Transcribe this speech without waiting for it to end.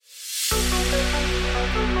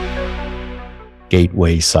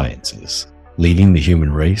Gateway Sciences, leading the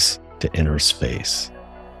human race to inner space.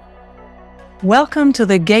 Welcome to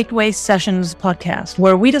the Gateway Sessions podcast,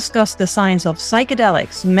 where we discuss the science of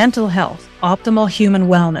psychedelics, mental health, optimal human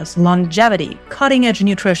wellness, longevity, cutting-edge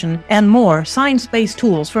nutrition, and more science-based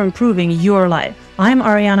tools for improving your life. I'm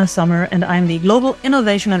Ariana Summer, and I'm the Global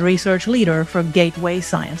Innovation and Research Leader for Gateway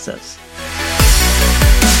Sciences.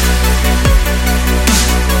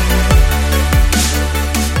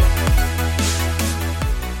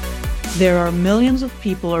 There are millions of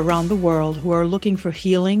people around the world who are looking for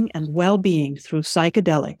healing and well-being through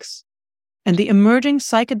psychedelics. And the emerging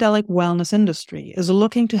psychedelic wellness industry is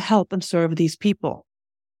looking to help and serve these people.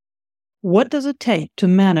 What does it take to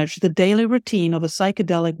manage the daily routine of a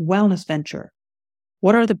psychedelic wellness venture?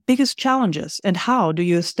 What are the biggest challenges, and how do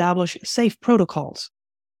you establish safe protocols?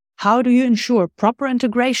 How do you ensure proper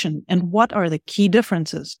integration, and what are the key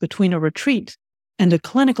differences between a retreat and a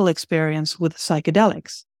clinical experience with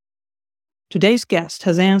psychedelics? Today's guest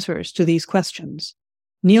has answers to these questions.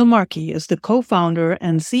 Neil Markey is the co-founder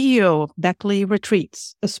and CEO of Beckley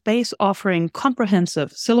Retreats, a space offering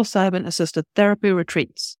comprehensive psilocybin-assisted therapy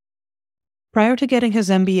retreats. Prior to getting his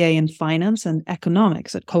MBA in finance and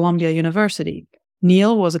economics at Columbia University,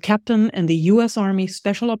 Neil was a captain in the U.S. Army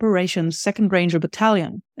Special Operations 2nd Ranger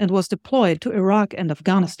Battalion and was deployed to Iraq and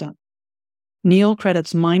Afghanistan. Neil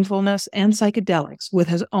credits mindfulness and psychedelics with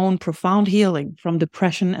his own profound healing from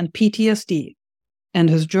depression and PTSD,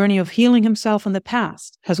 and his journey of healing himself in the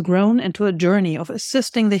past has grown into a journey of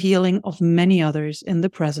assisting the healing of many others in the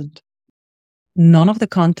present. None of the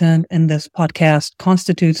content in this podcast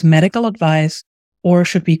constitutes medical advice or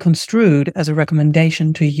should be construed as a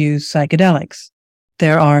recommendation to use psychedelics.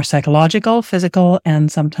 There are psychological, physical,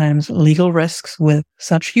 and sometimes legal risks with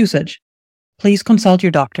such usage. Please consult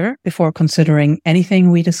your doctor before considering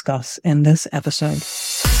anything we discuss in this episode.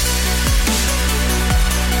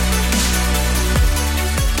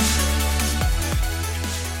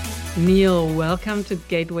 Neil, welcome to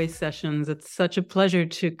Gateway Sessions. It's such a pleasure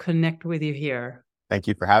to connect with you here. Thank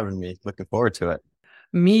you for having me. Looking forward to it.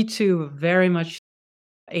 Me too, very much.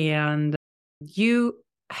 And you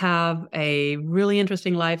have a really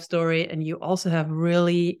interesting life story, and you also have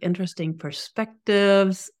really interesting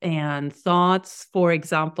perspectives and thoughts. For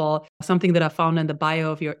example, something that I found in the bio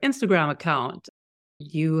of your Instagram account,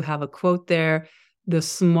 you have a quote there: "The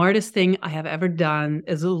smartest thing I have ever done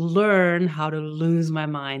is learn how to lose my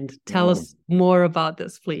mind." Tell us more about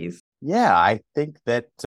this, please. Yeah, I think that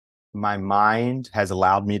my mind has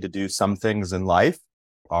allowed me to do some things in life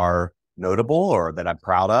are notable or that I'm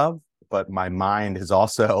proud of. But my mind has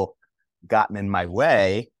also gotten in my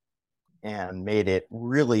way and made it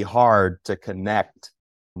really hard to connect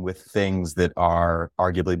with things that are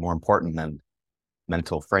arguably more important than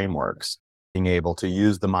mental frameworks. Being able to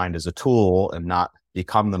use the mind as a tool and not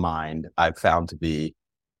become the mind, I've found to be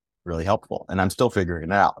really helpful. And I'm still figuring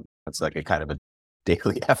it out. It's like a kind of a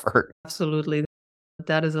daily effort. Absolutely.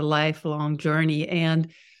 That is a lifelong journey.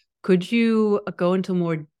 And could you go into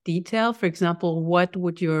more detail? For example, what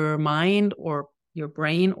would your mind or your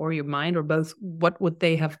brain or your mind or both, what would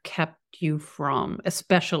they have kept you from,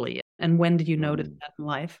 especially? And when did you notice that in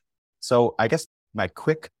life? So I guess my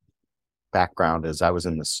quick background is I was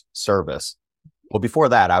in the service. Well, before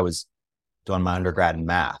that, I was doing my undergrad in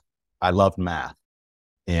math. I loved math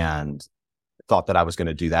and thought that I was going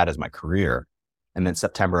to do that as my career. And then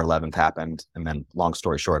September 11th happened. And then long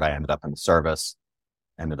story short, I ended up in the service.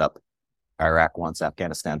 Ended up Iraq once,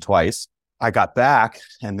 Afghanistan twice. I got back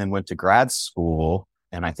and then went to grad school.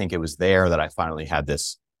 And I think it was there that I finally had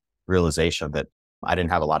this realization that I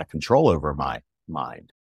didn't have a lot of control over my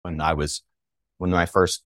mind. When I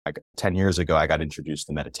first, like 10 years ago, I got introduced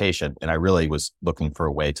to meditation, and I really was looking for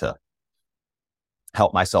a way to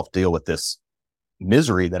help myself deal with this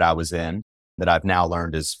misery that I was in, that I've now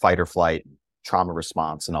learned is fight or flight, trauma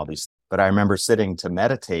response, and all these. But I remember sitting to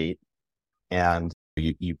meditate, and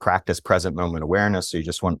you practice present moment awareness. So you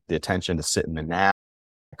just want the attention to sit in the now.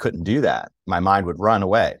 I couldn't do that. My mind would run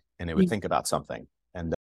away and it would think about something.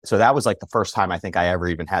 And so that was like the first time I think I ever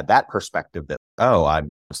even had that perspective that, oh, I'm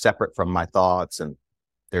separate from my thoughts and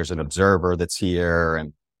there's an observer that's here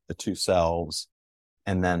and the two selves.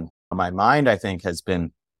 And then my mind, I think, has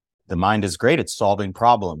been, the mind is great at solving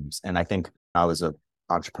problems. And I think I was an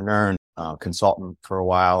entrepreneur and consultant for a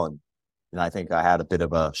while. And I think I had a bit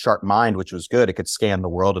of a sharp mind, which was good. It could scan the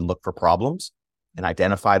world and look for problems and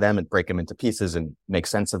identify them and break them into pieces and make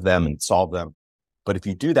sense of them and solve them. But if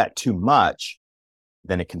you do that too much,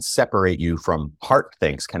 then it can separate you from heart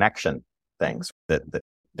things, connection things, that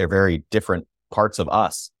they're very different parts of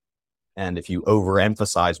us. And if you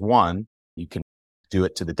overemphasize one, you can do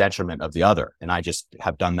it to the detriment of the other. And I just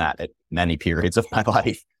have done that at many periods of my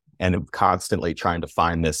life, and I'm constantly trying to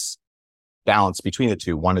find this balance between the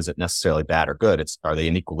two. One isn't necessarily bad or good. It's, are they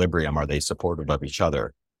in equilibrium? Are they supportive of each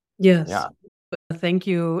other? Yes. Yeah. Thank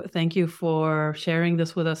you. Thank you for sharing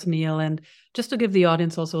this with us, Neil. And just to give the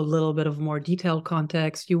audience also a little bit of more detailed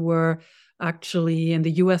context, you were actually in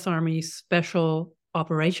the U.S. Army Special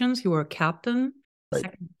Operations. You were a captain,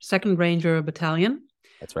 Right. second Ranger Battalion.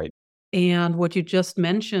 That's right. And what you just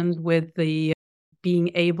mentioned with the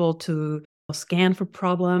being able to scan for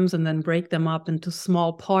problems and then break them up into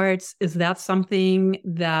small parts, is that something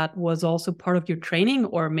that was also part of your training,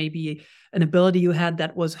 or maybe an ability you had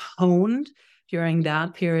that was honed during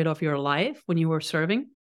that period of your life when you were serving?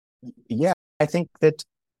 Yeah, I think that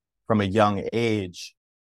from a young age,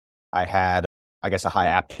 I had, I guess, a high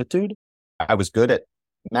aptitude. I was good at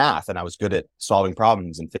math and I was good at solving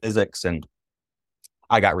problems in physics, and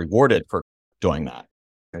I got rewarded for doing that.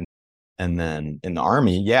 And then in the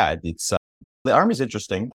Army, yeah, it's the Army's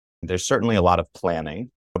interesting. There's certainly a lot of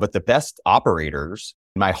planning, but the best operators,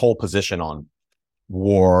 my whole position on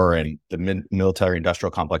war and the military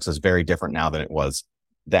industrial complex is very different now than it was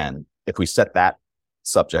then. If we set that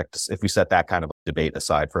kind of debate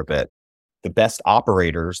aside for a bit, the best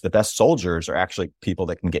operators, the best soldiers are actually people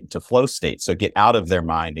that can get into flow state. So get out of their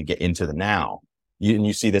mind and get into the now.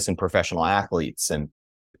 You see this in professional athletes and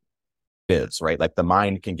kids, right? Like the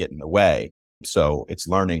mind can get in the way. So it's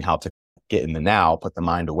learning how to get in the now, put the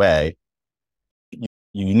mind away.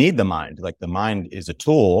 You need the mind. Like the mind is a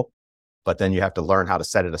tool, but then you have to learn how to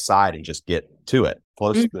set it aside and just get to it.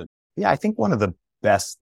 Yeah, I think one of the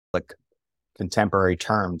best like contemporary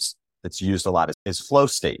terms that's used a lot is flow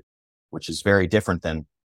state, which is very different than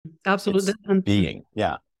absolutely being.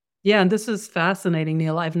 Yeah. Yeah, and this is fascinating,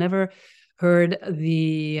 Neil. I've never heard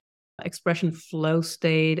the expression flow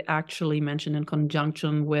state actually mentioned in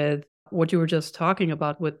conjunction with what you were just talking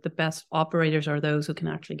about, with the best operators are those who can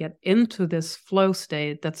actually get into this flow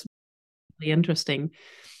state. That's really interesting.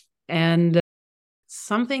 And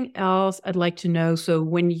something else I'd like to know. So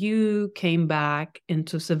when you came back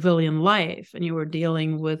into civilian life and you were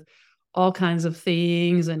dealing with all kinds of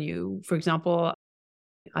things, and you, for example,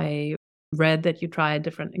 I read that you tried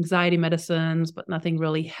different anxiety medicines, but nothing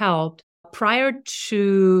really helped. Prior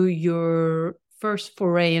to your first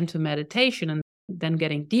foray into meditation and then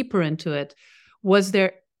getting deeper into it, was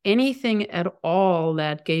there anything at all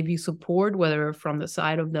that gave you support, whether from the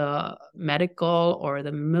side of the medical or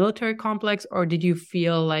the military complex, or did you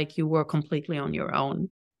feel like you were completely on your own?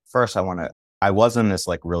 First, I wasn't this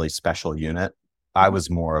like really special unit. I was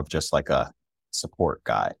more of just like a support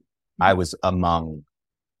guy. I was among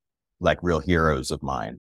like real heroes of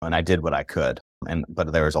mine, and I did what I could.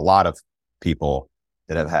 But there was a lot of people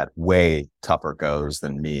that have had way tougher goes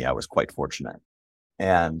than me. I was quite fortunate.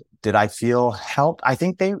 And did I feel helped? I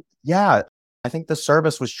think I think the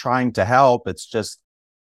service was trying to help. It's just,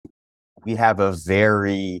 we have a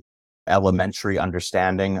very elementary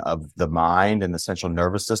understanding of the mind and the central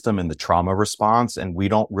nervous system and the trauma response. And we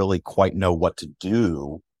don't really quite know what to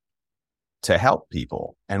do to help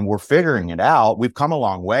people. And we're figuring it out. We've come a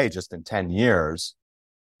long way just in 10 years.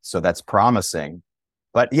 So that's promising.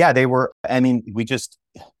 But yeah,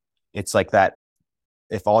 it's like that.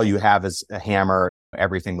 If all you have is a hammer,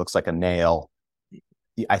 everything looks like a nail.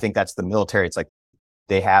 I think that's the military. It's like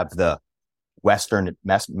they have the Western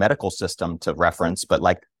medical system to reference, but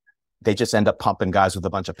like they just end up pumping guys with a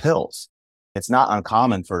bunch of pills. It's not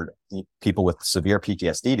uncommon for people with severe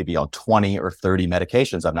PTSD to be on 20 or 30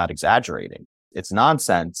 medications. I'm not exaggerating. It's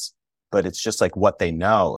nonsense, but it's just like what they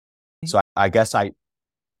know. So I guess I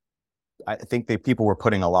think that people were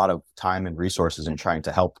putting a lot of time and resources in trying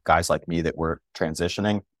to help guys like me that were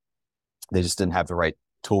transitioning. They just didn't have the right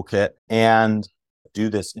toolkit and do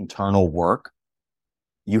this internal work.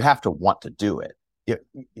 You have to want to do it.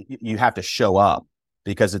 You have to show up,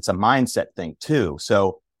 because it's a mindset thing too.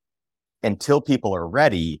 So until people are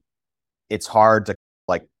ready, it's hard to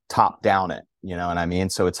like top down it. You know what I mean?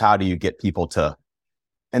 So it's how do you get people to,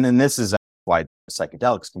 and then this is why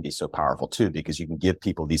psychedelics can be so powerful too, because you can give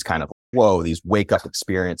people these kind of, these wake up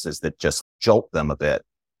experiences that just jolt them a bit,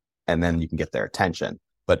 and then you can get their attention.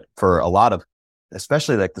 But for a lot of,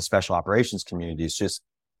 especially like the special operations community, it's just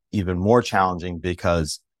even more challenging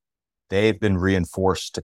because they've been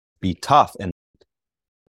reinforced to be tough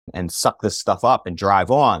and suck this stuff up and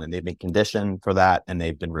drive on. And they've been conditioned for that, and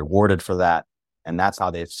they've been rewarded for that. And that's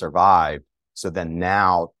how they've survived. So then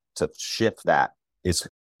now to shift that it's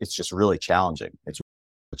just really challenging. It's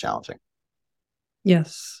really challenging.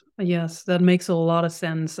 Yes, that makes a lot of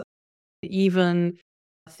sense. Even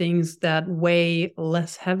things that weigh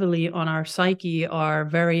less heavily on our psyche are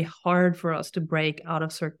very hard for us to break out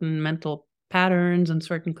of certain mental patterns and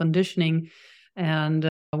certain conditioning. And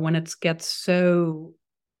when it gets so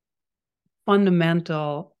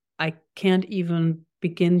fundamental, I can't even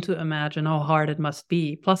begin to imagine how hard it must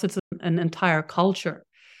be. Plus, it's an entire culture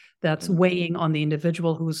that's weighing on the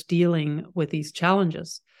individual who's dealing with these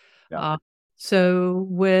challenges. Yeah. So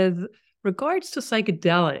with regards to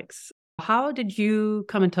psychedelics, how did you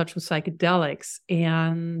come in touch with psychedelics,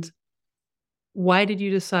 and why did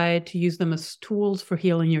you decide to use them as tools for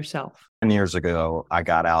healing yourself? 10 years ago, I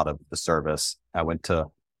got out of the service. I went to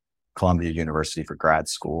Columbia University for grad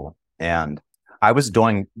school, and I was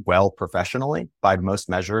doing well professionally by most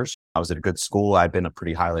measures. I was at a good school. I'd been a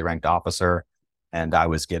pretty highly ranked officer, and I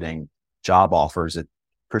was getting job offers at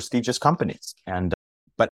prestigious companies.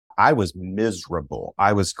 But I was miserable.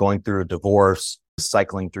 I was going through a divorce,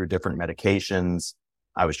 cycling through different medications.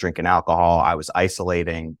 I was drinking alcohol. I was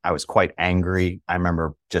isolating. I was quite angry. I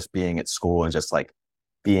remember just being at school and just like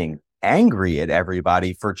being angry at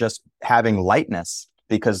everybody for just having lightness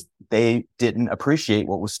because they didn't appreciate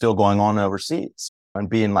what was still going on overseas, and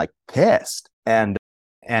being like pissed. And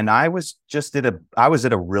I was just at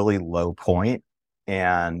a really low point,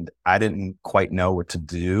 and I didn't quite know what to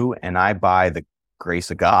do. And I, by the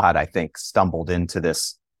grace of God, I think stumbled into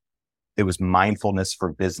this. It was mindfulness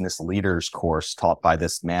for business leaders course taught by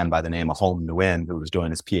this man by the name of Hong Nguyen, who was doing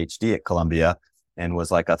his PhD at Columbia and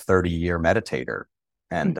was like a 30-year meditator.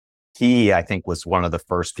 And he, I think, was one of the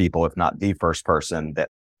first people, if not the first person, that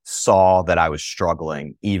saw that I was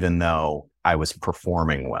struggling, even though I was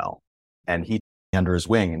performing well. And he took me under his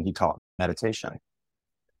wing and he taught meditation.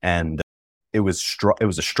 And it was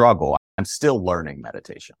a struggle. I'm still learning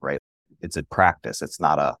meditation, right? It's a practice. It's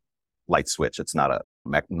not a light switch. It's not a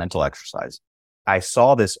mental exercise. I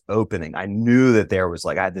saw this opening. I knew that there was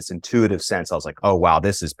I had this intuitive sense. I was like, oh, wow,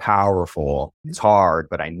 this is powerful. It's hard,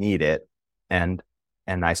 but I need it. And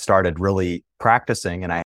I started really practicing,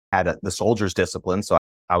 and I had the soldier's discipline. So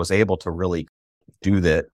I was able to really do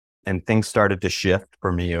that. And things started to shift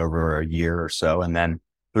for me over a year or so. And then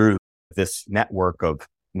through this network of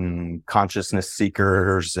consciousness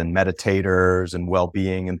seekers and meditators and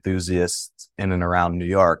well-being enthusiasts in and around New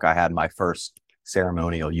York, I had my first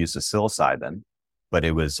ceremonial use of psilocybin, but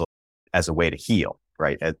it was as a way to heal,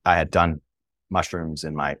 right? I had done mushrooms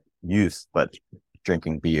in my youth, but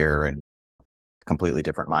drinking beer and completely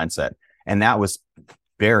different mindset. And that was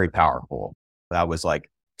very powerful. That was like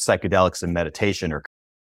psychedelics and meditation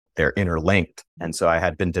they're interlinked. And so I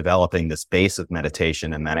had been developing this base of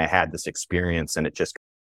meditation, and then I had this experience, and it just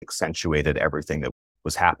accentuated everything that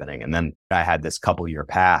was happening. And then I had this couple-year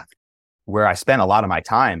path where I spent a lot of my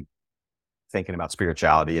time thinking about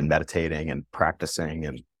spirituality and meditating and practicing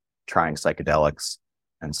and trying psychedelics.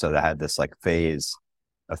 And so I had this phase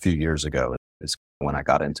a few years ago is when I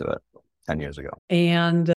got into it 10 years ago.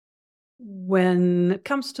 And when it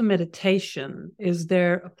comes to meditation, is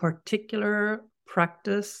there a particular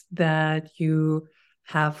practice that you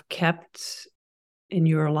have kept in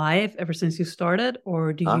your life ever since you started,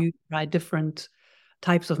 or do you try different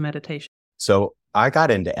types of meditation? So I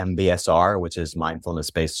got into MBSR, which is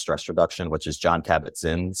mindfulness-based stress reduction, which is John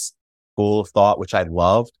Kabat-Zinn's school of thought, which I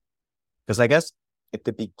loved. Because I guess at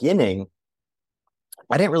the beginning,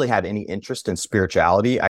 I didn't really have any interest in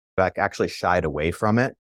spirituality. I actually shied away from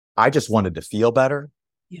it. I just wanted to feel better.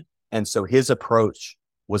 Yeah. And so his approach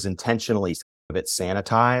was intentionally a bit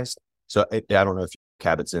sanitized. So I don't know if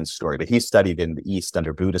Kabat-Zinn's story, but he studied in the East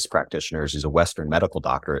under Buddhist practitioners. He's a Western medical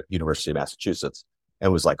doctor at University of Massachusetts.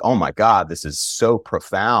 And was like, oh my God, this is so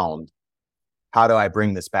profound. How do I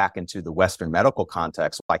bring this back into the Western medical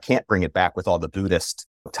context? Well, I can't bring it back with all the Buddhist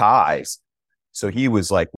ties. So he was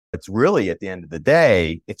like, it's really, at the end of the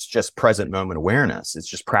day, it's just present moment awareness. It's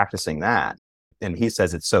just practicing that. And he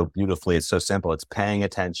says it's so beautifully, it's so simple. It's paying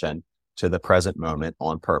attention to the present moment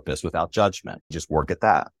on purpose without judgment. Just work at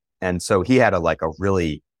that. And so he had a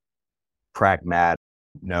really pragmatic,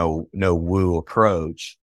 no woo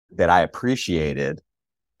approach that I appreciated.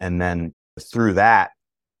 And then through that,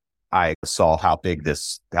 I saw how deep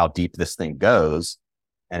this thing goes,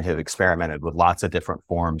 and have experimented with lots of different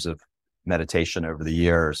forms of meditation over the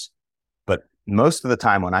years. But most of the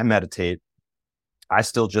time when I meditate, I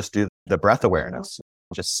still just do the breath awareness,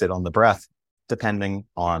 just sit on the breath, depending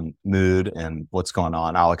on mood and what's going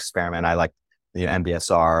on. I'll experiment. I like the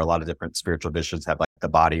MBSR, a lot of different spiritual traditions have the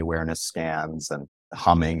body awareness scans and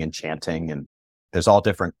humming and chanting, and there's all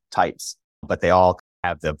different types, but they all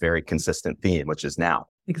have the very consistent theme, which is now.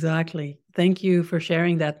 Exactly. Thank you for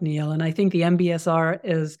sharing that, Neil. And I think the MBSR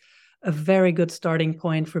is a very good starting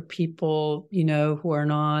point for people, who are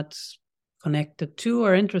not connected to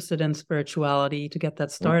or interested in spirituality to get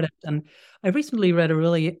that started. And I recently read a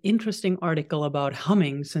really interesting article about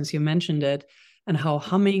humming, since you mentioned it, and how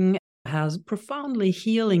humming has profoundly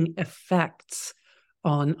healing effects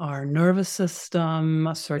on our nervous system,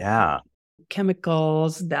 certain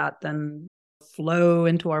chemicals that then flow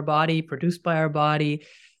into our body, produced by our body.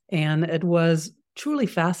 And it was truly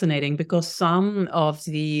fascinating because some of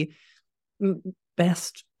the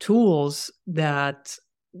best tools that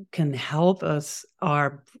can help us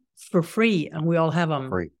are for free, and we all have them.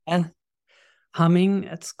 Free. And humming,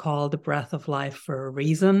 it's called the breath of life for a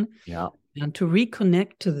reason. Yeah. And to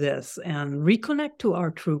reconnect to this and reconnect to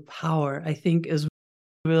our true power, I think is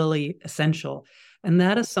really essential. And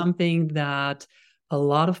that is something that a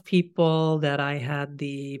lot of people that I had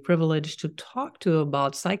the privilege to talk to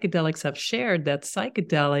about psychedelics have shared, that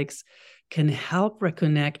psychedelics can help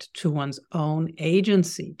reconnect to one's own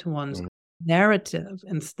agency, to one's narrative,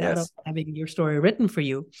 instead of having your story written for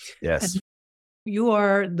you. Yes. And you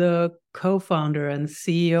are the co-founder and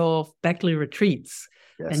CEO of Beckley Retreats.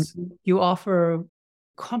 Yes. And you offer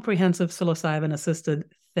comprehensive psilocybin-assisted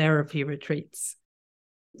therapy retreats.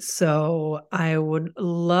 So I would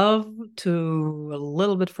love to, a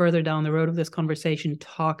little bit further down the road of this conversation,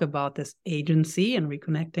 talk about this agency and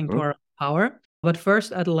reconnecting to our power. But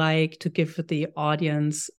first, I'd like to give the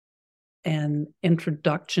audience an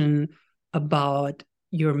introduction about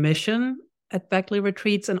your mission at Beckley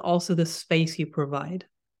Retreats and also the space you provide.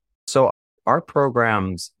 So our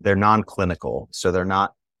programs, they're non-clinical, so they're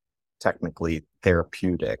not technically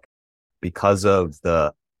therapeutic, because of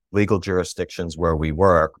the legal jurisdictions where we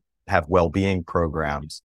work have well-being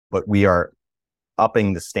programs, but we are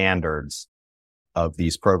upping the standards of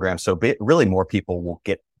these programs. So really more people will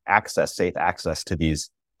get safe access to these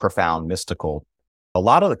profound, mystical. A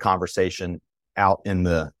lot of the conversation out in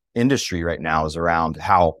the industry right now is around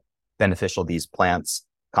how beneficial these plants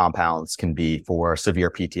compounds can be for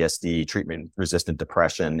severe PTSD, treatment-resistant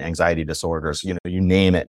depression, anxiety disorders, you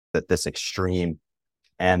name it, at this extreme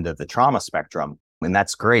end of the trauma spectrum. And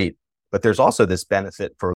that's great. But there's also this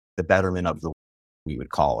benefit for the betterment of the, we would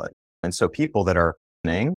call it. And so people that are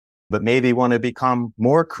listening, but maybe want to become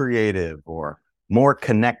more creative or more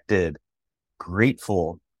connected,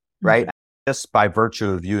 grateful, right? Just by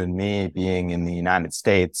virtue of you and me being in the United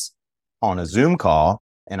States on a Zoom call,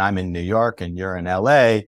 and I'm in New York and you're in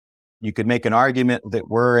LA, you could make an argument that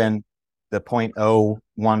we're in the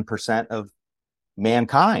 0.01% of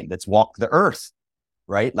mankind that's walked the earth,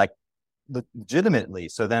 right? Like legitimately.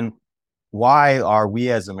 So then why are we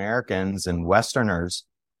as Americans and Westerners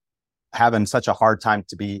having such a hard time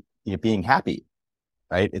to be being happy,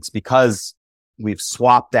 right? It's because we've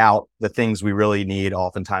swapped out the things we really need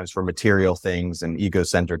oftentimes for material things and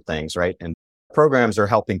ego-centered things, right? And programs are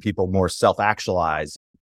helping people more self-actualize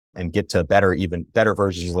and get to even better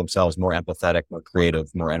versions of themselves, more empathetic, more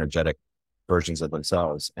creative, more energetic versions of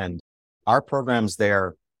themselves. And our programs,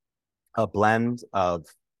 they're a blend of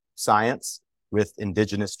science with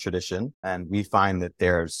indigenous tradition. And we find that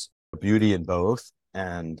there's beauty in both.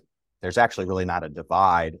 And there's actually really not a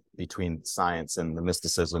divide between science and the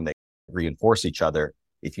mysticism. They reinforce each other.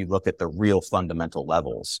 If you look at the real fundamental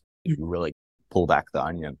levels, you really pull back the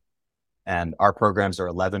onion. And our programs are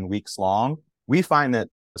 11 weeks long. We find that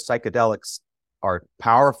psychedelics are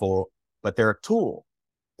powerful, but they're a tool.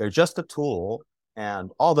 They're just a tool.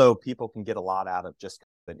 And although people can get a lot out of just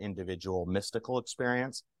an individual mystical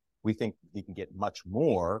experience, we think you can get much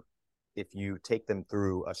more if you take them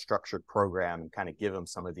through a structured program and kind of give them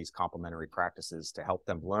some of these complementary practices to help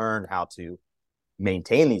them learn how to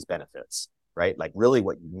maintain these benefits, right? Like really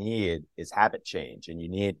what you need is habit change, and you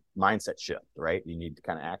need mindset shift, right? You need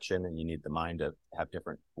kind of action, and you need the mind to have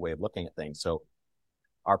different way of looking at things. So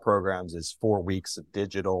our programs is 4 weeks of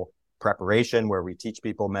digital preparation where we teach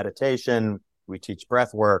people meditation, we teach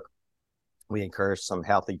breath work, we encourage some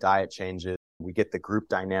healthy diet changes. We get the group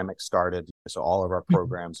dynamic started. So all of our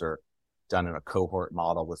programs are done in a cohort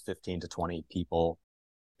model with 15 to 20 people,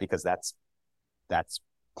 because that's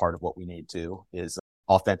part of what we need to is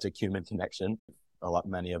authentic human connection.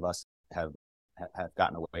 Many of us have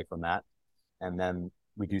gotten away from that. And then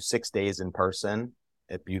we do 6 days in person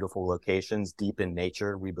at beautiful locations, deep in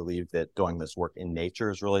nature. We believe that doing this work in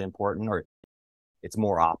nature is really important, or it's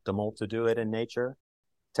more optimal to do it in nature.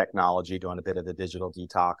 Technology, doing a bit of the digital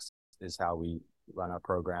detox is how we run our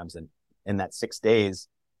programs. And in that 6 days,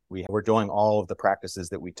 we're doing all of the practices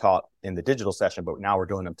that we taught in the digital session, but now we're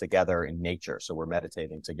doing them together in nature. So we're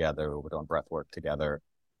meditating together, we're doing breath work together,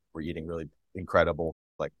 we're eating really incredible,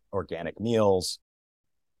 like organic meals.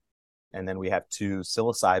 And then we have 2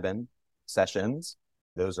 psilocybin sessions.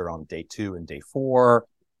 Those are on day 2 and day 4.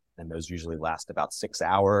 And those usually last about 6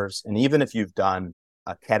 hours. And even if you've done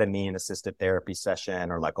a ketamine assisted therapy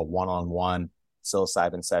session or like a one-on-one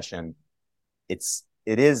psilocybin session, it's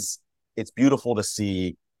beautiful to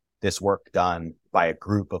see this work done by a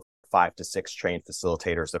group of 5 to 6 trained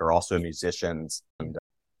facilitators that are also musicians and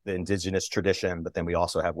the indigenous tradition, but then we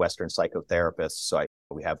also have Western psychotherapists. So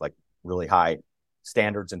we have like really high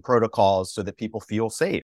standards and protocols so that people feel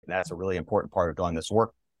safe. And that's a really important part of doing this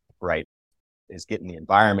work right, is getting the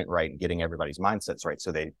environment right and getting everybody's mindsets right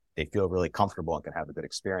so they feel really comfortable and can have a good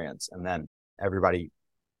experience. And then everybody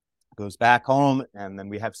goes back home, and then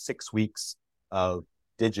we have 6 weeks of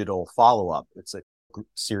digital follow-up. It's a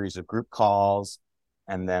series of group calls,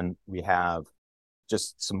 and then we have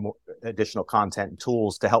just some more additional content and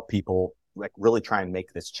tools to help people like really try and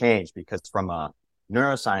make this change. Because from a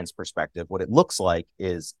neuroscience perspective, what it looks like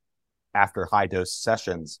is after high dose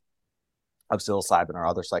sessions of psilocybin or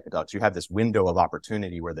other psychedelics, you have this window of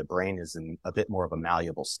opportunity where the brain is in a bit more of a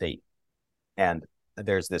malleable state. And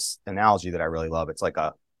there's this analogy that I really love. It's like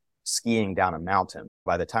a skiing down a mountain.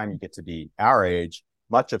 By the time you get to be our age,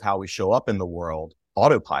 much of how we show up in the world,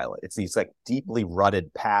 autopilot. It's these like deeply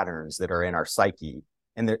rutted patterns that are in our psyche.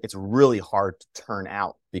 And it's really hard to turn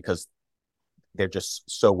out because they're just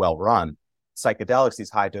so well run. Psychedelics, these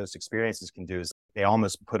high dose experiences can do is they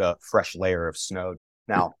almost put a fresh layer of snow.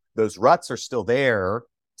 Now, those ruts are still there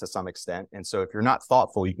to some extent. And so if you're not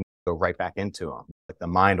thoughtful, you can go right back into them. Like the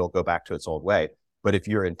mind will go back to its old way. But if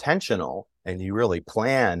you're intentional and you really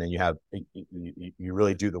plan and you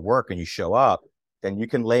really do the work and you show up, then you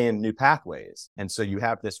can lay in new pathways. And so you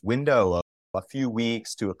have this window of a few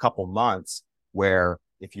weeks to a couple months where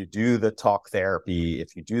if you do the talk therapy,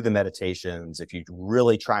 if you do the meditations, if you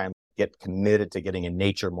really try and get committed to getting in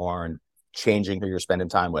nature more and changing who you're spending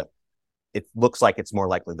time with, it looks like it's more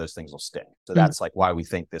likely those things will stick. So that's like why we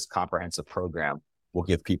think this comprehensive program will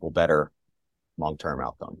give people better long-term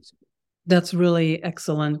outcomes. That's really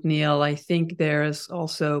excellent, Neil. I think there is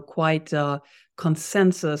also quite a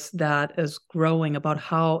consensus that is growing about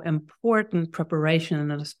how important preparation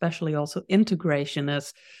and especially also integration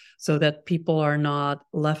is, so that people are not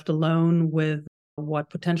left alone with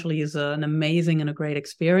what potentially is an amazing and a great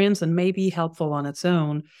experience and may be helpful on its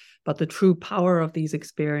own. But the true power of these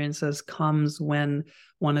experiences comes when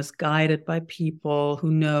one is guided by people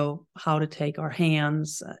who know how to take our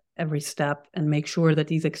hands every step and make sure that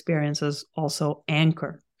these experiences also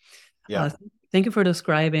anchor. Yeah. Thank you for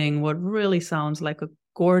describing what really sounds like a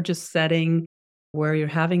gorgeous setting where you're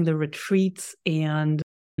having the retreats. And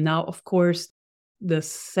now, of course, the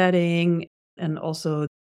setting and also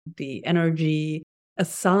the energy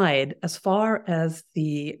aside, as far as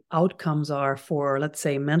the outcomes are for, let's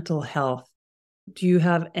say, mental health, do you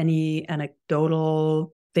have any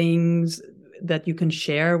anecdotal things that you can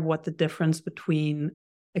share what the difference between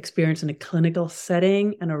experience in a clinical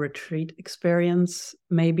setting and a retreat experience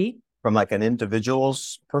may be? From like an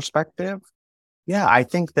individual's perspective? Yeah, I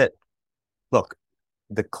think that, look,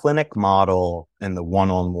 the clinic model and the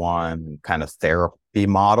one-on-one kind of therapy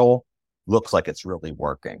model looks like it's really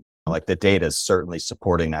working. Like the data is certainly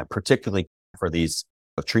supporting that, particularly for these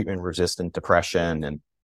treatment-resistant depression and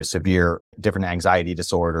severe different anxiety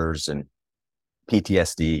disorders and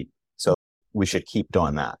PTSD. So we should keep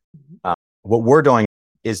doing that. What we're doing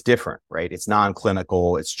is different, right? It's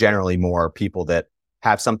non-clinical. It's generally more people that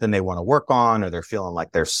have something they want to work on or they're feeling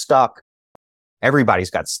like they're stuck.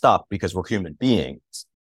 Everybody's got stuck because we're human beings.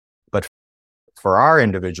 But for our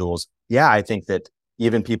individuals, yeah, I think that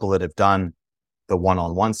even people that have done the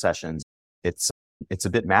one-on-one sessions, it's a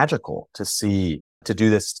bit magical to do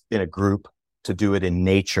this in a group, to do it in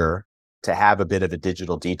nature, to have a bit of a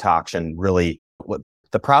digital detox. And really, what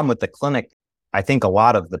the problem with the clinic, I think a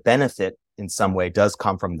lot of the benefit in some way does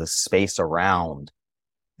come from the space around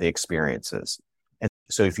the experiences. And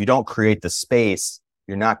so if you don't create the space,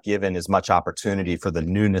 you're not given as much opportunity for the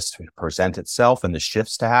newness to present itself and the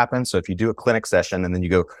shifts to happen. So if you do a clinic session and then you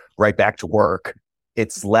go right back to work,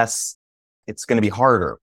 it's going to be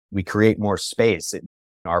harder. We create more space.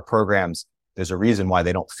 Our programs, there's a reason why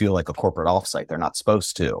they don't feel like a corporate offsite. They're not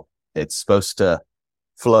supposed to. It's supposed to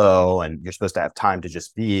flow and you're supposed to have time to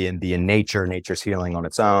just be and be in nature. Nature's healing on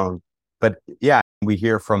its own. But yeah, we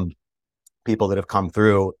hear from people that have come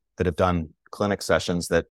through that have done clinic sessions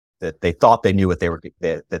that they thought they knew what they were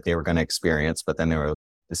going to experience, but then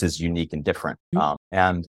this is unique and different.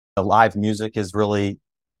 And the live music is really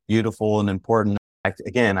beautiful and important.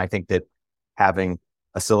 Again, I think that having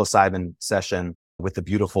a psilocybin session with a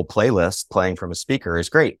beautiful playlist playing from a speaker is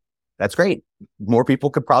great. That's great. More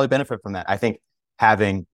people could probably benefit from that. I think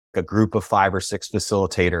having a group of 5 or 6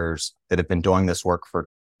 facilitators that have been doing this work for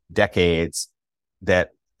decades that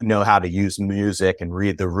know how to use music and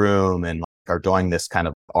read the room and are doing this kind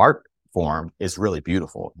of art form is really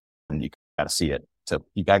beautiful. And you got to see it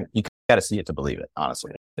you got to see it to believe it.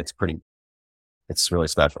 Honestly, it's really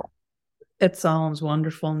special. It sounds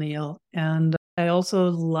wonderful, Neil. And I also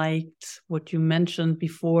liked what you mentioned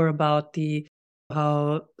before about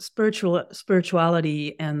how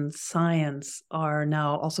spirituality and science are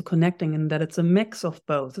now also connecting, and that it's a mix of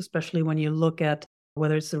both, especially when you look at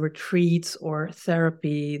whether it's the retreats or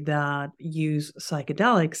therapy that use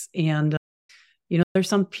psychedelics. And, there's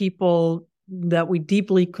some people that we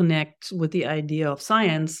deeply connect with the idea of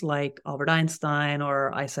science, like Albert Einstein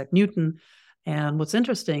or Isaac Newton. And what's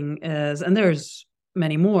interesting is, and there's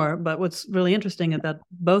many more, but what's really interesting is that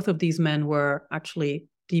both of these men were actually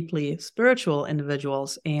deeply spiritual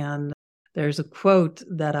individuals. And there's a quote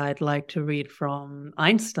that I'd like to read from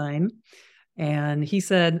Einstein. And he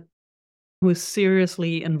said, "Who is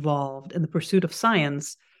seriously involved in the pursuit of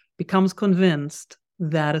science becomes convinced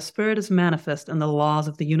that a spirit is manifest in the laws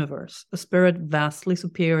of the universe, a spirit vastly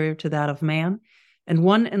superior to that of man, and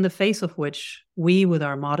one in the face of which we, with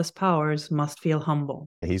our modest powers, must feel humble."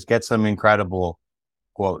 He's got some incredible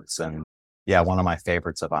quotes. And yeah, one of my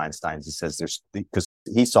favorites of Einstein's, he says because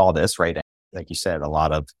he saw this, right? Like you said, a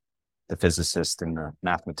lot of the physicists and the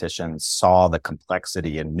mathematicians saw the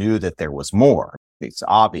complexity and knew that there was more. It's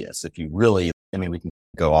obvious if you really, we can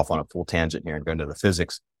go off on a full tangent here and go into the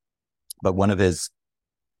physics. But one of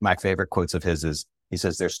my favorite quotes of his is, he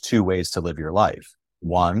says, there's 2 ways to live your life.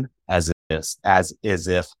 One, as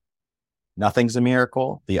if nothing's a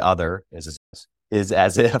miracle. The other is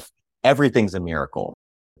as if everything's a miracle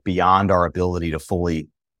beyond our ability to fully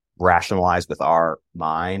rationalize with our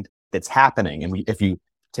mind. It's happening. And if you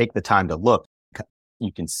take the time to look,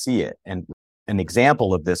 you can see it. And an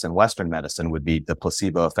example of this in Western medicine would be the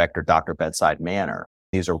placebo effect or doctor bedside manner.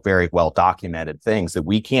 These are very well documented things that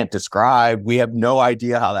we can't describe. We have no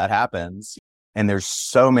idea how that happens. And there's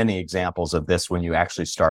so many examples of this when you actually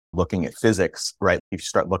start looking at physics, right? You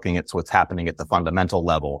start looking at what's happening at the fundamental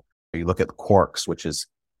level. You look at the quarks, which is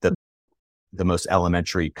the most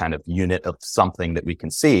elementary kind of unit of something that we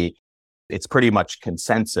can see. It's pretty much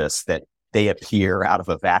consensus that they appear out of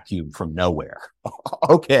a vacuum from nowhere.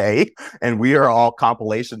 Okay. And we are all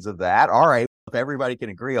compilations of that. All right. If everybody can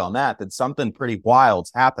agree on that, then something pretty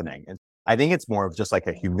wild's happening. And I think it's more of just like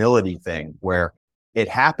a humility thing where it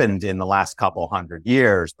happened in the last couple 100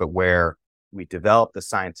 years, but where we developed the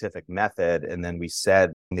scientific method and then we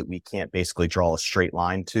said that we can't basically draw a straight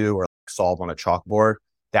line to or solve on a chalkboard.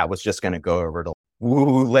 That was just going to go over to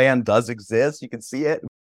woo, land does exist. You can see it.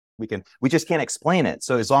 We just can't explain it.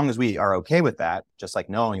 So as long as we are okay with that, just like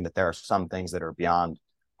knowing that there are some things that are beyond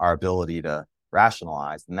our ability to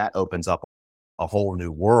rationalize, and that opens up a whole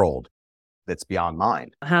new world that's beyond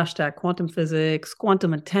mind. Hashtag quantum physics,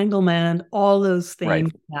 quantum entanglement, all those things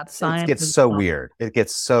Right. that science. It gets so weird. It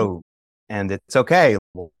gets so, and it's okay.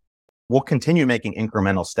 We'll continue making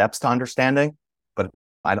incremental steps to understanding, but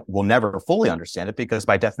we'll never fully understand it because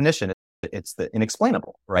by definition, it's the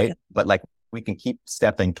inexplainable, right? Yeah. But like we can keep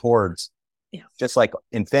stepping towards just like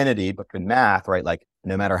infinity, but in math, right? Like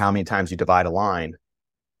no matter how many times you divide a line,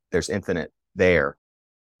 there's infinite there.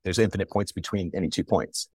 There's infinite points between any 2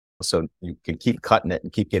 points. So you can keep cutting it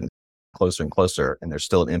and keep getting closer and closer. And there's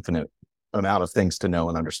still an infinite amount of things to know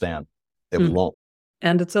and understand that we won't.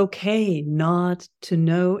 And it's okay not to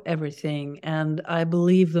know everything. And I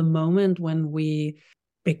believe the moment when we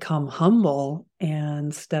become humble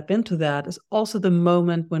and step into that is also the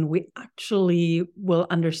moment when we actually will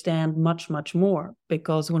understand much, much more.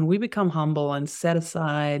 Because when we become humble and set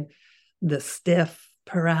aside the stiff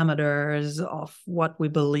parameters of what we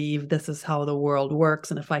believe, this is how the world works,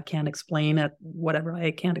 and if I can't explain it, whatever I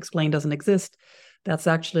can't explain doesn't exist, that's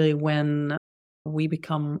actually when we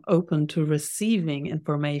become open to receiving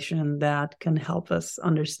information that can help us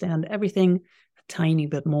understand everything a tiny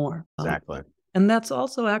bit more. Exactly. And that's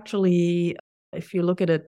also actually, if you look at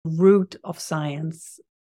it, root of science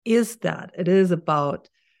is that it is about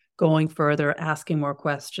going further, asking more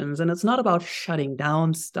questions. And it's not about shutting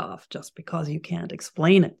down stuff just because you can't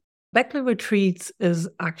explain it. Beckley Retreats is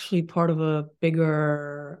actually part of a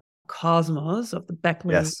bigger cosmos of the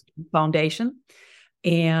Beckley Foundation.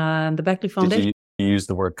 And the Beckley Foundation. Did you use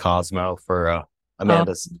the word Cosmo for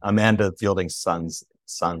Amanda Fielding's son's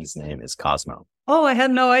name is Cosmo. Oh, I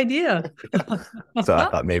had no idea. So I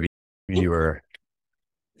thought maybe you were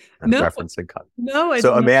referencing Cosmo. No,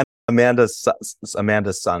 so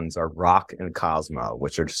Amanda's sons are Rock and Cosmo,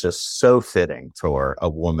 which are just so fitting for a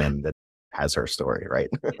woman that has her story, right?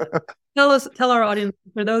 Tell our audience,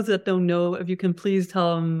 for those that don't know, if you can please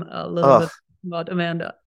tell them a little bit about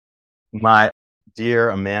Amanda. My dear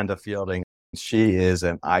Amanda Fielding, she is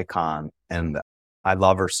an icon and I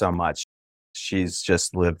love her so much. She's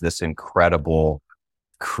just lived this incredible,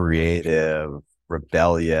 creative,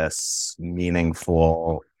 rebellious,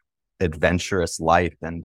 meaningful, adventurous life.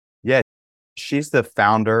 And yeah, she's the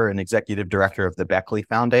founder and executive director of the Beckley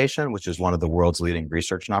Foundation, which is one of the world's leading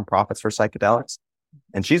research nonprofits for psychedelics.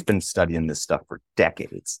 And she's been studying this stuff for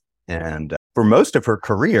decades. And for most of her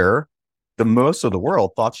career, most of the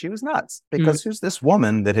world thought she was nuts because here's this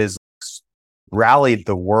woman that has rallied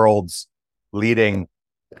the world's leading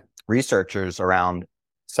researchers around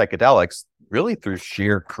psychedelics really through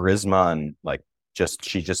sheer charisma and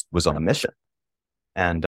she just was on a mission.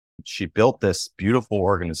 And she built this beautiful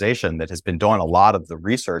organization that has been doing a lot of the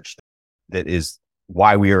research that is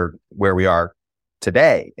why we are where we are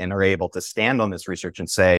today and are able to stand on this research and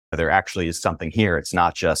say there actually is something here. It's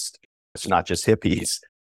not just hippies.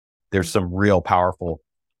 There's some real powerful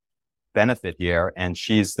benefit here. And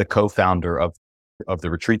she's the co-founder of the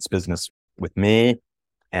retreats business with me,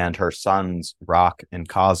 and her sons, Rock and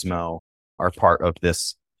Cosmo, are part of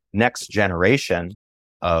this next generation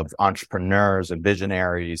of entrepreneurs and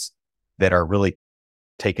visionaries that are really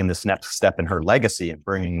taking this next step in her legacy and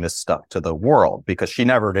bringing this stuff to the world, because she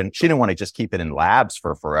didn't want to just keep it in labs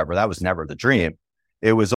for forever. That was never the dream.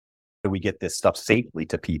 It was, how do we get this stuff safely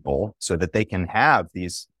to people so that they can have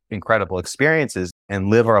these incredible experiences and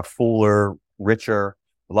live a fuller, richer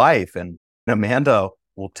life. And Amanda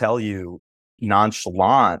will tell you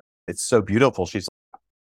nonchalant, it's so beautiful. She's like,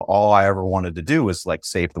 all I ever wanted to do was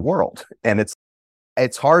save the world. And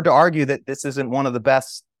it's hard to argue that this isn't one of the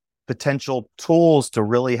best potential tools to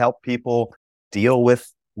really help people deal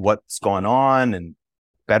with what's going on and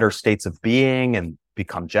better states of being and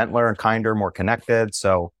become gentler and kinder, more connected.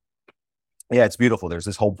 So yeah, it's beautiful. There's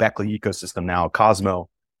this whole Beckley ecosystem now. Cosmo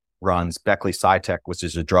runs Beckley SciTech, which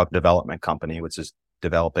is a drug development company, which is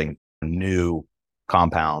developing new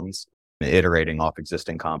compounds, iterating off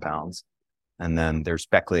existing compounds. And then there's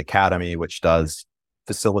Beckley Academy, which does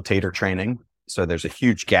facilitator training. So there's a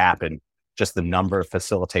huge gap in just the number of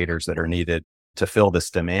facilitators that are needed to fill this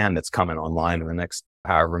demand that's coming online in the next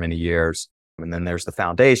however many years. And then there's the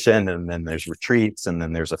foundation, and then there's retreats, and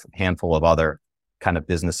then there's a handful of other kind of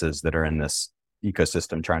businesses that are in this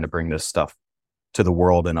ecosystem trying to bring this stuff to the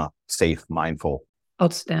world in a safe, mindful.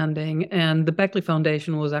 Outstanding. And the Beckley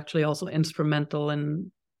Foundation was actually also instrumental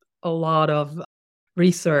in a lot of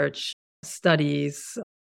research studies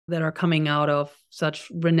that are coming out of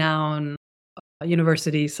such renowned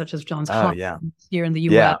universities such as Johns Hopkins here in the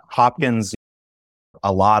US. Yeah, Hopkins,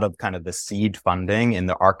 a lot of kind of the seed funding in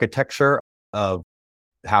the architecture of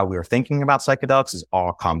how we were thinking about psychedelics has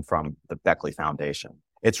all come from the Beckley Foundation.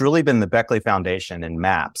 It's really been the Beckley Foundation and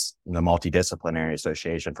MAPS, the Multidisciplinary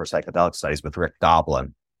Association for Psychedelic Studies with Rick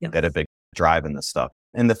Doblin, that have been driving this stuff.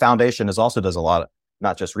 And the foundation also does a lot of,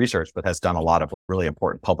 not just research, but has done a lot of really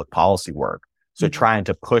important public policy work. So trying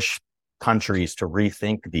to push countries to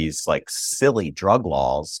rethink these silly drug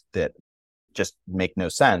laws that just make no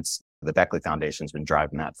sense. The Beckley Foundation's been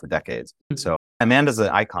driving that for decades. So Amanda's an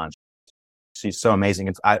icon. She's so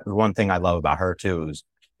amazing. One thing I love about her too is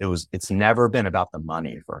it's never been about the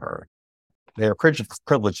money for her. They're a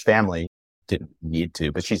privileged family, didn't need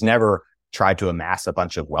to, but she's never tried to amass a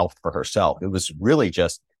bunch of wealth for herself. It was really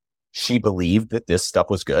just, she believed that this stuff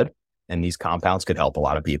was good and these compounds could help a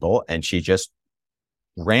lot of people. And she just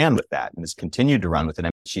ran with that and has continued to run with it.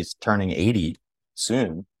 And she's turning 80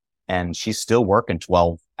 soon, and she's still working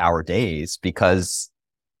 12-hour days because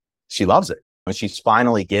she loves it. And she's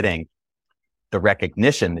finally getting the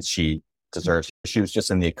recognition that she deserves. She was just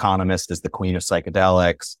in The Economist as the queen of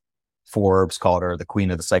psychedelics. Forbes called her the queen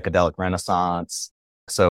of the psychedelic renaissance.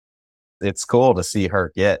 So it's cool to see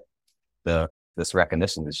her get this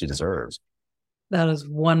recognition that she deserves. That is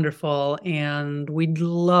wonderful. And we'd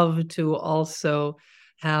love to also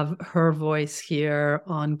have her voice here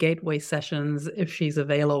on Gateway Sessions if she's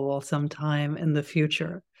available sometime in the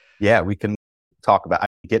future. Yeah, we can talk about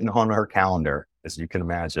getting on her calendar, as you can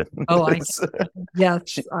imagine. Oh,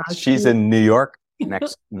 yes. She's in New York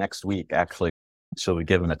next week, actually. She'll be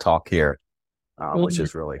giving a talk here, which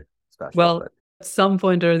is really special. Well, at some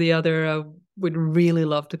point or the other, I would really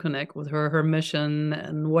love to connect with her. Her mission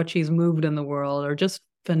and what she's moved in the world are just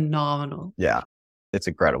phenomenal. Yeah, it's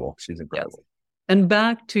incredible. She's incredible. Yes. And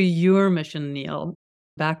back to your mission, Neil,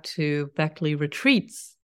 back to Beckley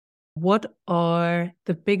Retreats. What are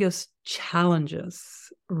the biggest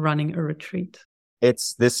challenges running a retreat?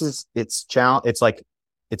 It's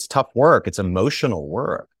tough work. It's emotional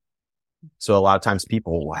work. So a lot of times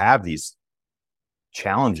people will have these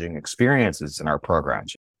challenging experiences in our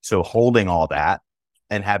programs. So holding all that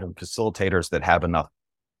and having facilitators that have enough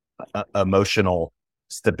emotional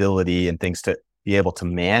stability and things to be able to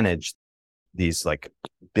manage these like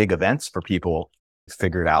big events for people,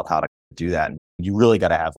 figured out how to do that. And you really got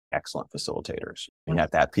to have excellent facilitators. You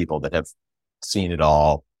have to have people that have seen it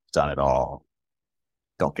all, done it all,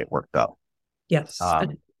 don't get worked up. Yes.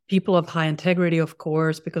 And people of high integrity, of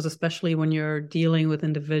course, because especially when you're dealing with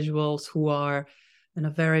individuals who are in a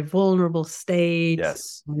very vulnerable state.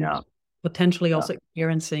 Yes. Yeah. Potentially also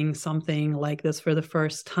experiencing something like this for the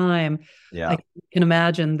first time. Yeah. I can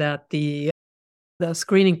imagine that the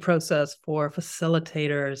screening process for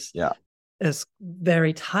facilitators is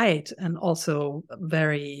very tight and also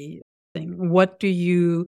very what do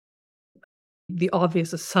you, the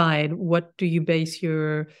obvious aside, what do you base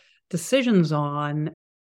your decisions on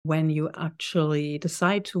when you actually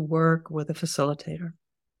decide to work with a facilitator?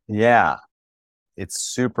 Yeah, it's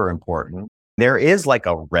super important. There is like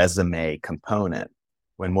a resume component.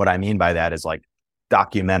 When what I mean by that is like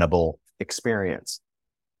documentable experience,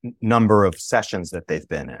 number of sessions that they've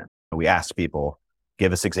been in. We ask people,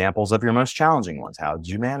 give us examples of your most challenging ones. How did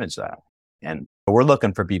you manage that? And we're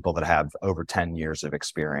looking for people that have over 10 years of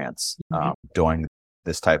experience doing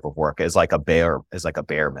this type of work as like a bare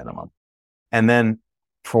minimum. And then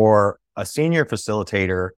for a senior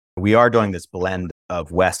facilitator, we are doing this blend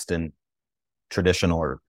of West and traditional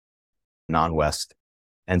or non-West.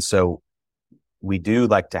 And so we do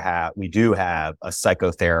have a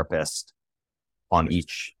psychotherapist on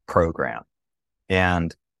each program.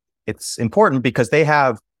 And it's important because they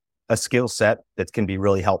have a skill set that can be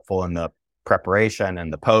really helpful in the preparation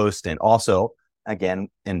and the post. And also, again,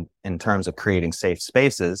 in terms of creating safe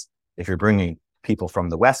spaces, if you're bringing people from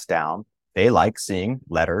the West down, they like seeing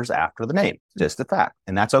letters after the name, just a fact.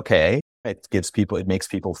 And that's okay. It makes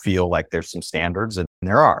people feel like there's some standards, and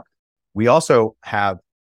there are. We also have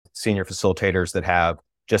senior facilitators that have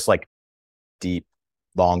just like deep,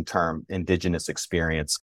 long-term indigenous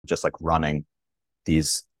experience, just like running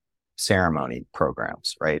these ceremony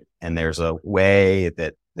programs, right? And there's a way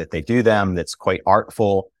that they do them that's quite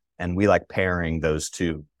artful. And we like pairing those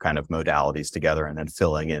two kind of modalities together and then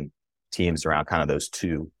filling in teams around kind of those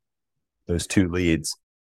two leads.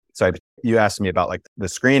 So you asked me about like the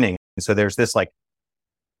screening. So there's this like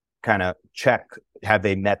kind of check, have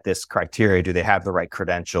they met this criteria? Do they have the right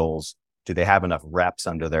credentials? Do they have enough reps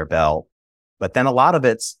under their belt? But then a lot of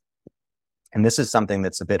and this is something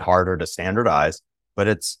that's a bit harder to standardize, but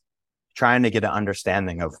it's trying to get an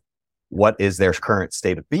understanding of what is their current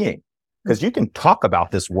state of being. Because you can talk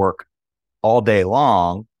about this work all day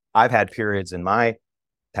long. I've had periods in my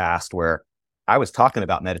past where I was talking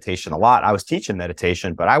about meditation a lot. I was teaching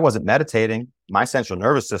meditation, but I wasn't meditating. My central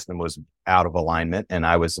nervous system was out of alignment and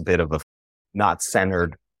I was a bit of a not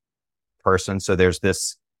centered person. So there's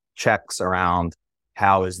this checks around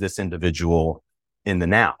how is this individual in the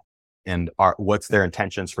now and what's their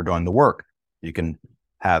intentions for doing the work. You can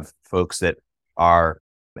have folks that are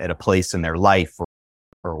at a place in their life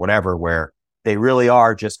or whatever, where they really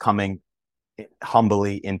are just coming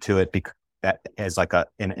humbly into it as like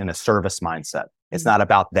in a service mindset. It's not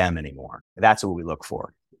about them anymore. That's what we look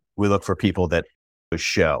for. We look for people that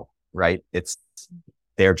show, right?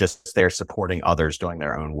 They're supporting others doing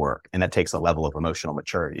their own work. And that takes a level of emotional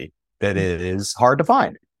maturity that it is hard to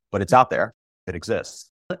find, but it's out there. It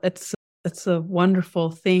exists. It's a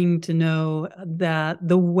wonderful thing to know that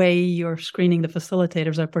the way you're screening the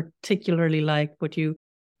facilitators, I particularly like what you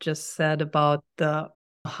just said about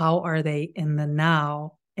how are they in the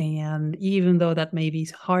now. And even though that may be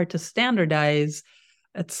hard to standardize,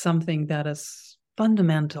 it's something that is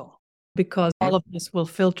fundamental because all of this will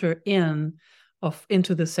filter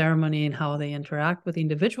into the ceremony and how they interact with the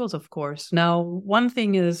individuals, of course. Now, one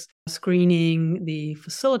thing is screening the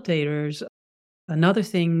facilitators. Another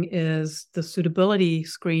thing is the suitability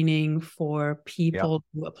screening for people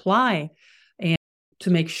to apply and to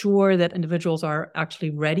make sure that individuals are actually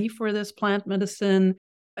ready for this plant medicine,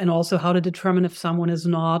 and also how to determine if someone is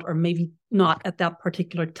not, or maybe not at that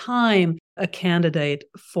particular time, a candidate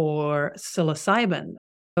for psilocybin.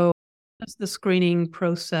 So how does the screening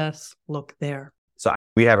process look there? So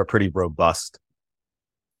we have a pretty robust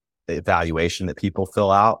evaluation that people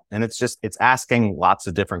fill out. And it's asking lots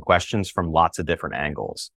of different questions from lots of different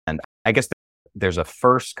angles. And I guess there's a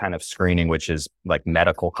first kind of screening, which is like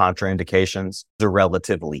medical contraindications. They're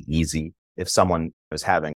relatively easy. If someone is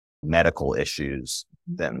having medical issues,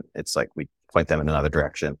 then it's like we point them in another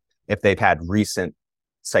direction. If they've had recent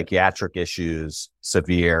psychiatric issues,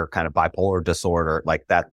 severe kind of bipolar disorder, like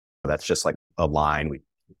that's just like a line.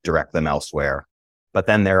 direct them elsewhere. But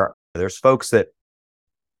then there's folks that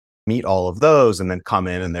meet all of those and then come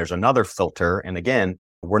in, and there's another filter. And again,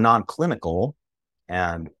 we're non-clinical.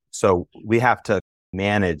 And so we have to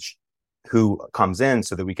manage who comes in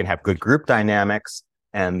so that we can have good group dynamics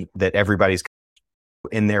and that everybody's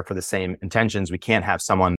in there for the same intentions. We can't have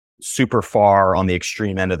someone super far on the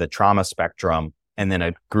extreme end of the trauma spectrum and then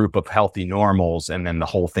a group of healthy normals, and then the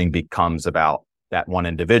whole thing becomes about that one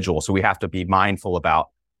individual. So we have to be mindful about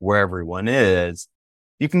where everyone is.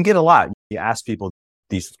 You can get a lot. You ask people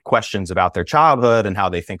these questions about their childhood and how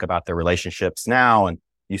they think about their relationships now, and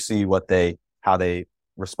you see how they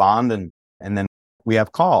respond. And then we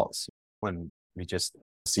have calls when we just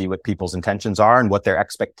see what people's intentions are and what their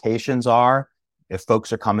expectations are. If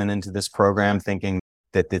folks are coming into this program thinking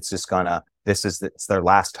that it's their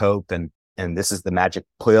last hope and this is the magic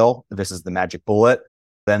pill, this is the magic bullet,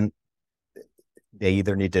 then they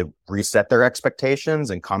either need to reset their expectations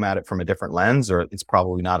and come at it from a different lens, or it's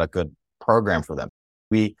probably not a good program for them.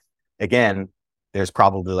 There's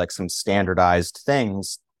probably like some standardized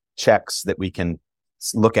checks that we can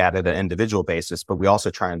look at an individual basis, but we also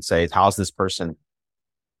try and say, how's this person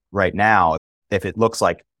right now? If it looks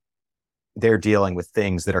like they're dealing with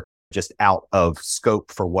things that are just out of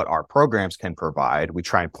scope for what our programs can provide, we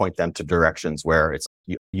try and point them to directions where it's,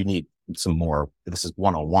 you need some more, this is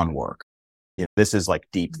one-on-one work. This is like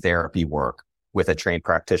deep therapy work with a trained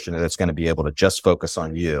practitioner that's going to be able to just focus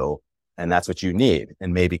on you. And that's what you need.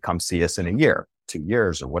 And maybe come see us in a year, 2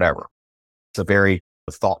 years, or whatever. It's a very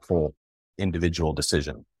thoughtful individual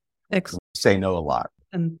decision. Excellent. We say no a lot.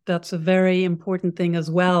 And that's a very important thing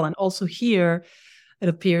as well. And also here, it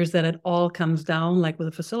appears that it all comes down, like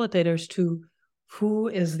with the facilitators, to who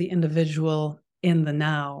is the individual in the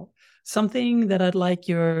now. Something that I'd like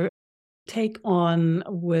your take on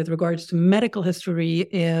with regards to medical history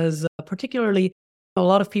is particularly a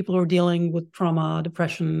lot of people who are dealing with trauma,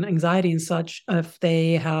 depression, anxiety and such, if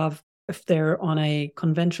they're on a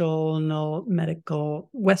conventional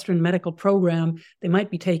Western medical program, they might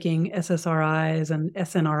be taking SSRIs and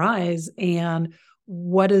SNRIs. And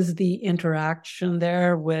what is the interaction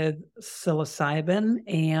there with psilocybin?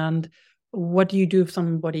 And what do you do if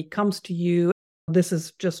somebody comes to you? This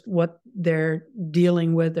is just what they're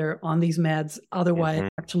dealing with. They're on these meds. Otherwise,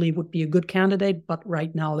 actually would be a good candidate, but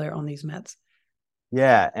right now they're on these meds.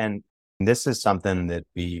 Yeah. And this is something that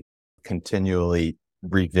we continually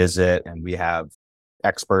revisit, and we have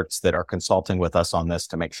experts that are consulting with us on this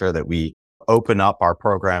to make sure that we open up our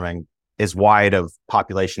programming as wide of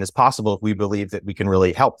population as possible if we believe that we can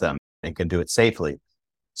really help them and can do it safely.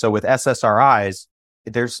 So with SSRIs,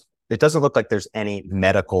 it doesn't look like there's any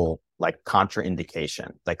medical like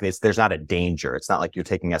contraindication. Like there's not a danger. It's not like you're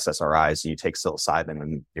taking SSRIs and you take psilocybin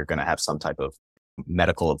and you're going to have some type of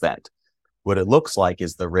medical event. What it looks like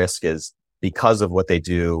is the risk is because of what they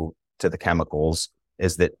do to the chemicals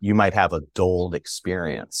is that you might have a dulled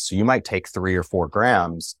experience. So you might take 3 or 4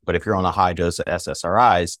 grams, but if you're on a high dose of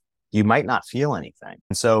SSRIs, you might not feel anything.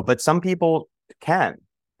 And so, but some people can.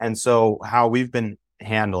 And so how we've been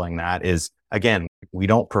handling that is, again, we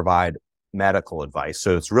don't provide medical advice.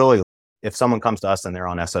 So it's really, if someone comes to us and they're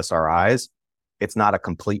on SSRIs, it's not a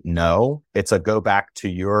complete no. It's a go back to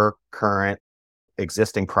your current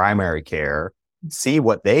existing primary care, see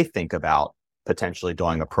what they think about potentially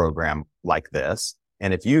doing a program like this.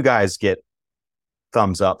 And if you guys get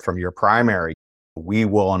thumbs up from your primary, we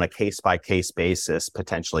will on a case-by-case basis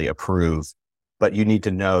potentially approve. But you need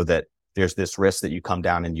to know that there's this risk that you come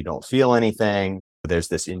down and you don't feel anything. There's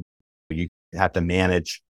this, you have to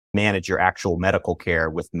manage your actual medical care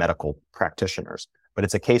with medical practitioners. But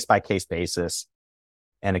it's a case-by-case basis.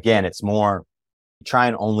 And again, it's more, try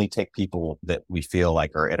and only take people that we feel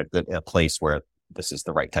like are at a place where this is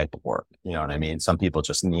the right type of work. You know what I mean? Some people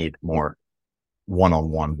just need more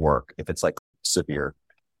one-on-one work if it's like severe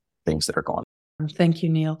things that are going on. Thank you,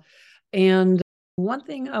 Neil. And one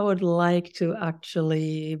thing I would like to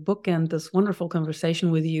actually bookend this wonderful conversation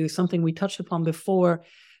with you, something we touched upon before,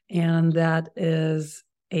 and that is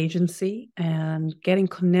agency and getting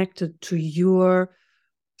connected to your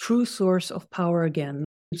true source of power again.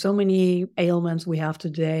 So many ailments we have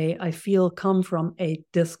today, I feel, come from a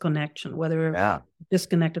disconnection, whether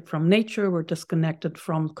disconnected from nature, we're disconnected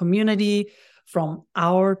from community, from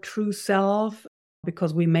our true self,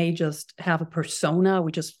 because we may just have a persona,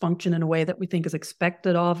 we just function in a way that we think is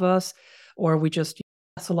expected of us, or we just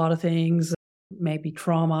yes, a lot of things, maybe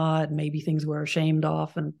trauma, and maybe things we're ashamed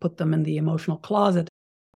of and put them in the emotional closet.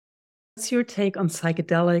 What's your take on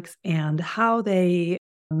psychedelics and how they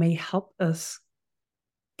may help us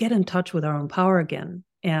get in touch with our own power again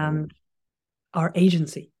and our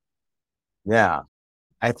agency? Yeah.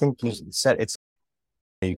 I think you said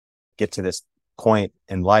you get to this point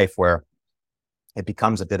in life where it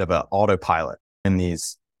becomes a bit of an autopilot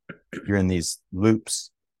you're in these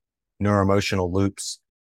loops, neuroemotional loops,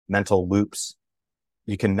 mental loops.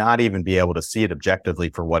 You cannot even be able to see it objectively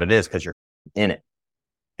for what it is because you're in it.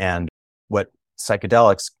 And what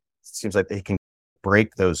psychedelics seems like they can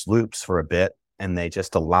break those loops for a bit, and they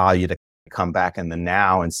just allow you to come back in the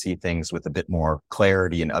now and see things with a bit more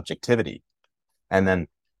clarity and objectivity. And then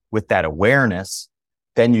with that awareness,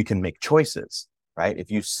 then you can make choices, right?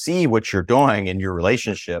 If you see what you're doing in your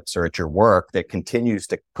relationships or at your work that continues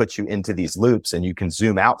to put you into these loops, and you can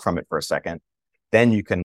zoom out from it for a second, then you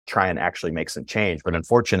can try and actually make some change. But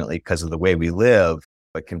unfortunately, because of the way we live,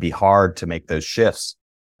 it can be hard to make those shifts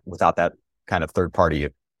without that kind of third party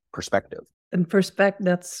perspective. And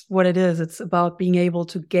that's what it is. It's about being able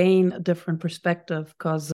to gain a different perspective,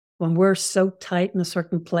 because when we're so tight in a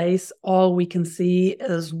certain place, all we can see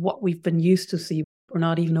is what we've been used to see. We're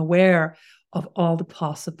not even aware of all the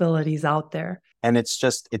possibilities out there. And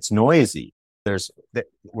it's noisy.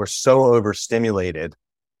 We're so overstimulated,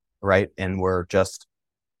 right? And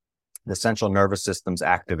the central nervous system's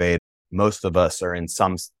activated. Most of us are in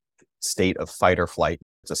some state of fight or flight.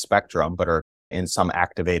 It's a spectrum, but are in some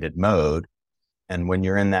activated mode. And when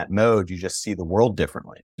you're in that mode, you just see the world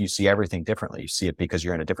differently. You see everything differently. You see it because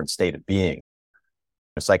you're in a different state of being.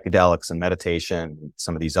 Psychedelics and meditation,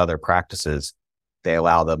 some of these other practices, they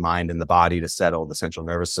allow the mind and the body to settle, the central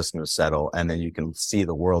nervous system to settle, and then you can see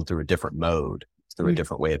the world through a different mode, through a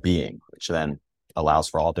different way of being, which then allows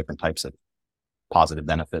for all different types of positive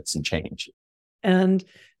benefits and change. And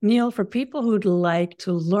Neil, for people who'd like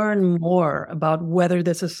to learn more about whether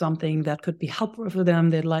this is something that could be helpful for them,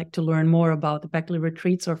 they'd like to learn more about the Beckley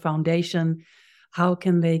Retreats or Foundation, how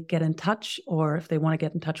can they get in touch? Or if they want to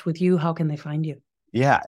get in touch with you, how can they find you?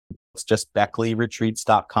 Yeah, it's just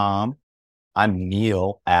beckleyretreats.com. I'm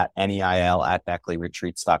Neil at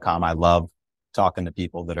beckleyretreats.com. I love talking to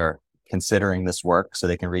people that are considering this work, so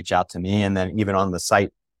they can reach out to me. And then even on the site,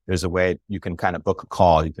 there's a way you can kind of book a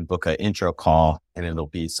call. You can book an intro call, and it'll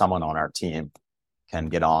be someone on our team can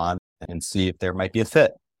get on and see if there might be a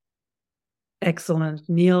fit. Excellent.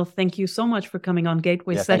 Neil, thank you so much for coming on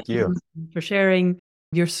Gateway Sessions, thank you. for sharing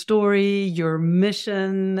your story, your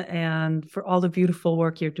mission, and for all the beautiful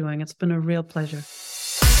work you're doing. It's been a real pleasure.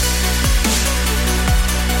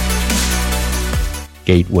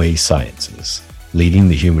 Gateway Sciences, leading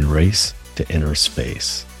the human race to inner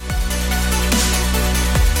space.